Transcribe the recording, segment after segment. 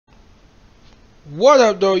What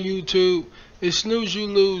up though, YouTube? It's Snooze You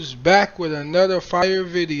Lose back with another fire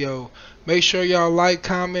video. Make sure y'all like,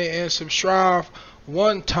 comment, and subscribe.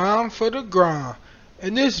 One time for the grind.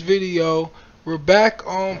 In this video, we're back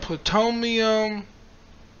on Plutonium,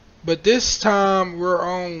 but this time we're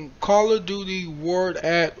on Call of Duty World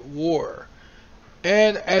at War.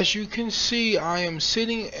 And as you can see, I am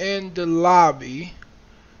sitting in the lobby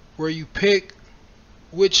where you pick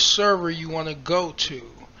which server you want to go to.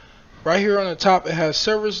 Right here on the top it has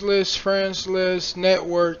servers list, friends list,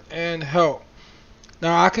 network, and help.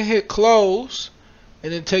 Now I can hit close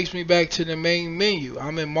and it takes me back to the main menu.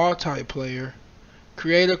 I'm in multiplayer.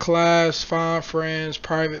 Create a class, find friends,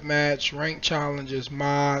 private match, rank challenges,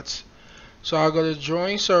 mods. So I'll go to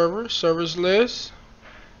join server, servers list,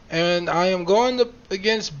 and I am going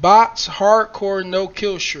against bots, hardcore, no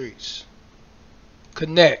kill streaks.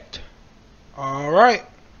 Connect. Alright.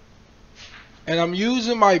 And I'm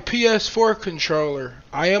using my PS4 controller.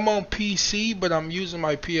 I am on PC, but I'm using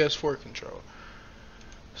my PS4 controller.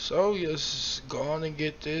 So just go on and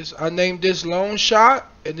get this. I named this Lone Shot,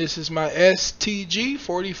 and this is my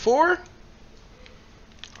STG-44.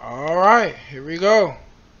 Alright, here we go.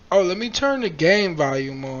 Oh, let me turn the game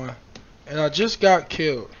volume on. And I just got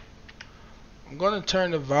killed. I'm going to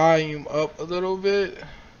turn the volume up a little bit.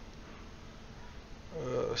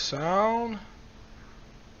 Sound.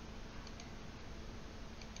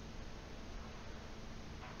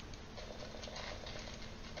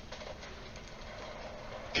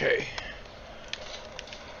 Okay.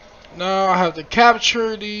 Now I have to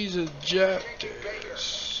capture these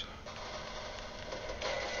objectives.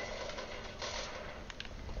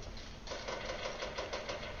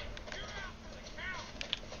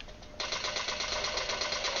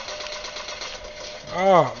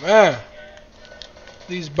 Oh man,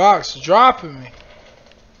 these bots dropping me.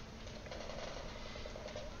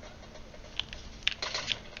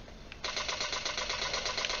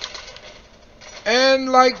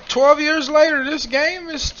 And like 12 years later, this game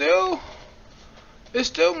is still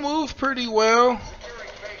moves pretty well.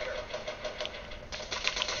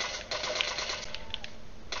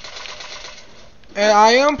 And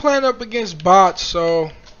I am playing up against bots, so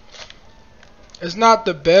it's not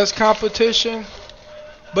the best competition.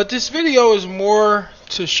 But this video is more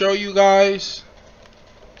to show you guys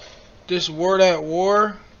this World at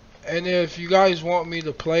War. And if you guys want me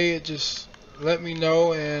to play it, just let me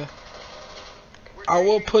know, and I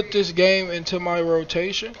will put this game into my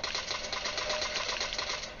rotation.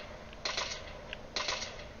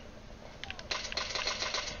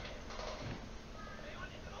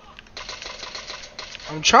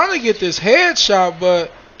 I'm trying to get this headshot,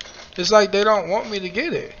 but it's like they don't want me to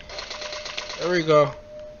get it. There we go.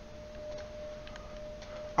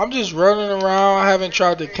 I'm just running around. I haven't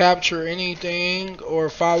tried to capture anything or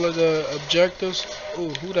follow the objectives. Ooh,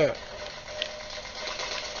 who that?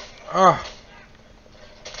 Ah.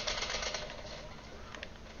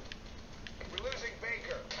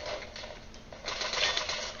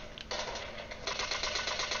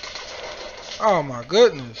 Oh my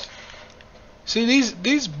goodness. See,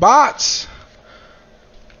 these bots,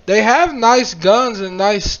 they have nice guns and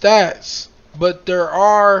nice stats, but there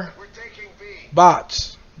are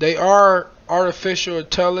bots. They are artificial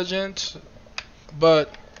intelligence,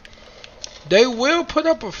 but they will put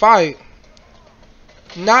up a fight.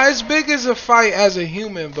 Not as big as a fight as a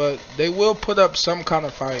human, but they will put up some kind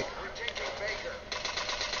of fight.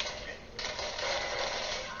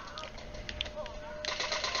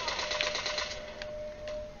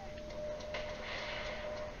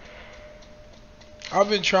 I've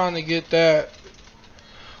been trying to get that.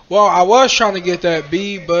 Well, I was trying to get that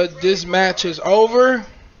B, but this match is over.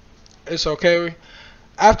 It's okay.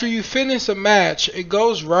 After you finish a match, it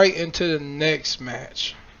goes right into the next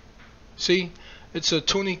match. See? It's a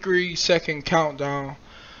 23-second countdown.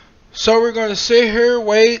 So we're going to sit here,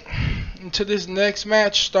 wait until this next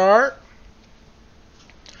match start.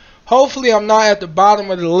 Hopefully I'm not at the bottom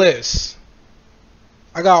of the list.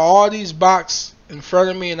 I got all these boxes in front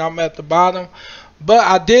of me and I'm at the bottom. But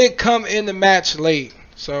I did come in the match late,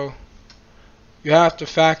 so you have to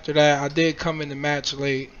factor that. I did come in the match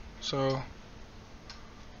late, so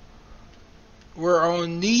we're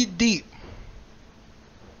on knee deep.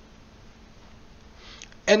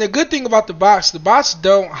 And the good thing about the bots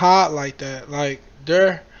don't hide like that. Like,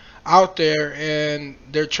 they're out there and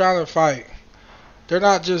they're trying to fight. They're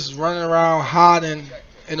not just running around hiding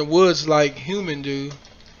in the woods like human do.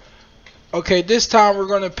 Okay, this time we're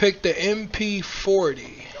going to pick the MP40.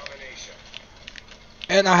 Domination.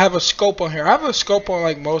 And I have a scope on here. I have a scope on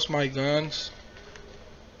like most of my guns,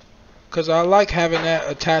 because I like having that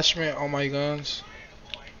attachment on my guns.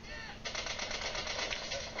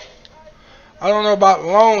 I don't know about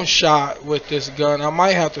long shot with this gun. I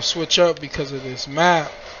might have to switch up because of this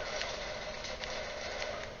map.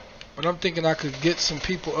 But I'm thinking I could get some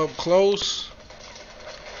people up close.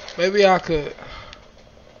 Maybe I could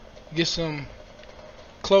get some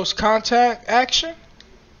close contact action.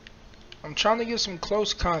 I'm trying to get some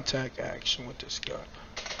close contact action with this gun.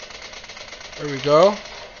 There we go.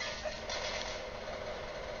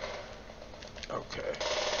 Okay.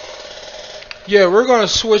 Yeah, we're gonna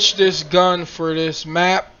switch this gun for this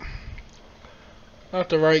map. Not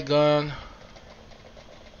the right gun.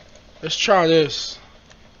 Let's try this.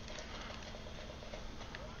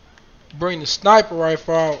 Bring the sniper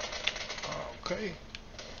rifle out. Okay.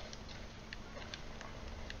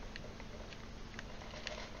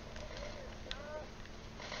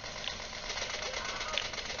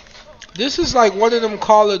 This is like one of them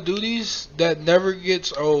Call of Duties that never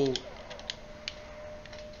gets old.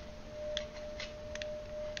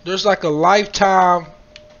 There's like a lifetime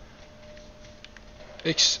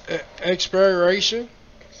expiration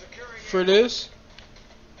for this.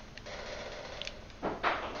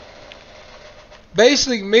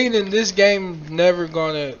 Basically meaning this game never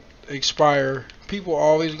gonna expire. People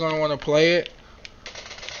always gonna want to play it.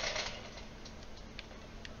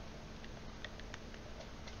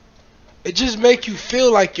 It just make you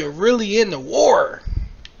feel like you're really in the war.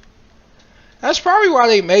 That's probably why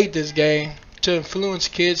they made this game, to influence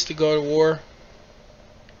kids to go to war.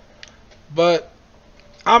 But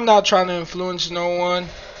I'm not trying to influence no one.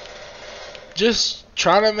 Just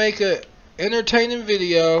trying to make a entertaining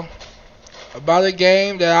video about a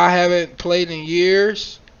game that I haven't played in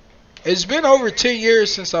years. It's been over 10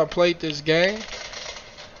 years since I played this game.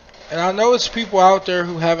 And I know it's people out there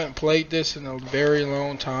who haven't played this in a very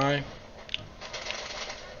long time.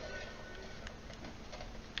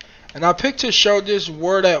 And I picked to show this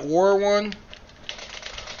World at War one.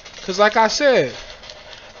 Because like I said,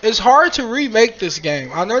 it's hard to remake this game.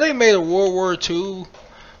 I know they made a World War II,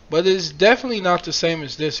 but it's definitely not the same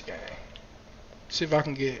as this game. See if I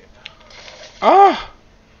can get it.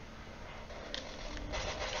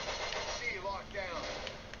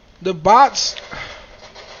 The bots,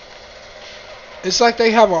 it's like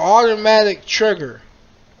they have an automatic trigger.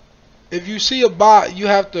 If you see a bot, you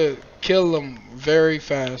have to kill them very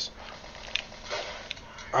fast.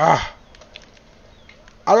 I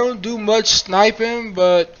don't do much sniping,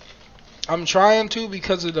 but I'm trying to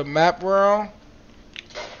because of the map we're on.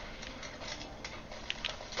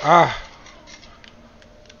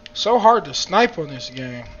 So hard to snipe on this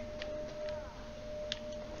game.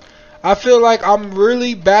 I feel like I'm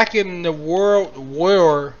really back in the World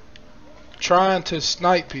War trying to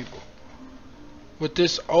snipe people with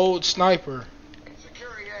this old sniper.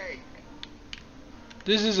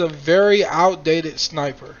 This is a very outdated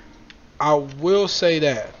sniper. I will say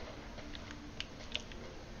that.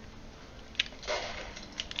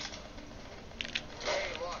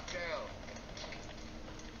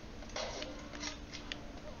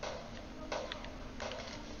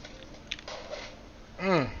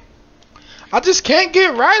 I just can't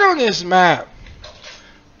get right on this map.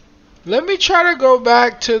 Let me try to go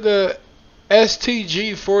back to the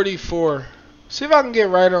STG-44. See if I can get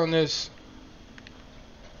right on this.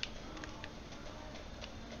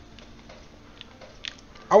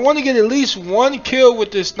 I want to get at least one kill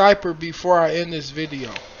with this sniper before I end this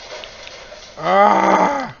video.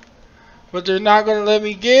 But they're not going to let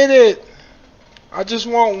me get it. I just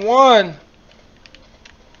want one.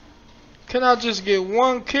 Can I just get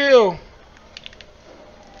one kill?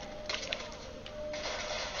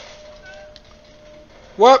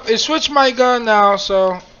 Well, it switched my gun now,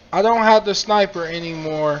 so I don't have the sniper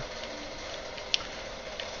anymore.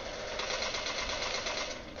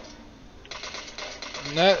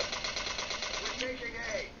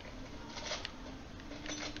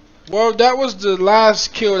 Well, that was the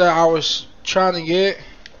last kill that I was trying to get.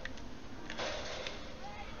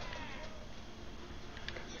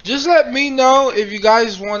 Just let me know if you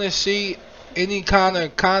guys want to see any kind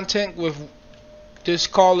of content with this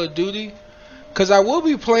Call of Duty, because I will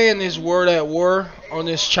be playing this World at War on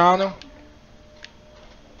this channel.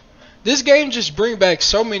 This game just brings back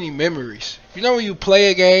so many memories. You know when you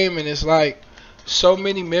play a game and it's like so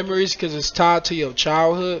many memories because it's tied to your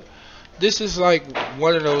childhood? This is like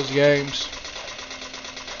one of those games.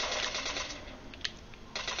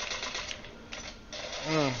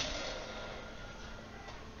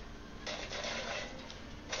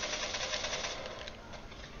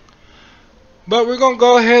 But we're going to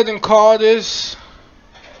go ahead and call this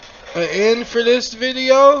an end for this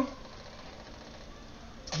video.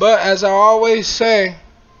 But as I always say,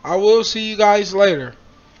 I will see you guys later.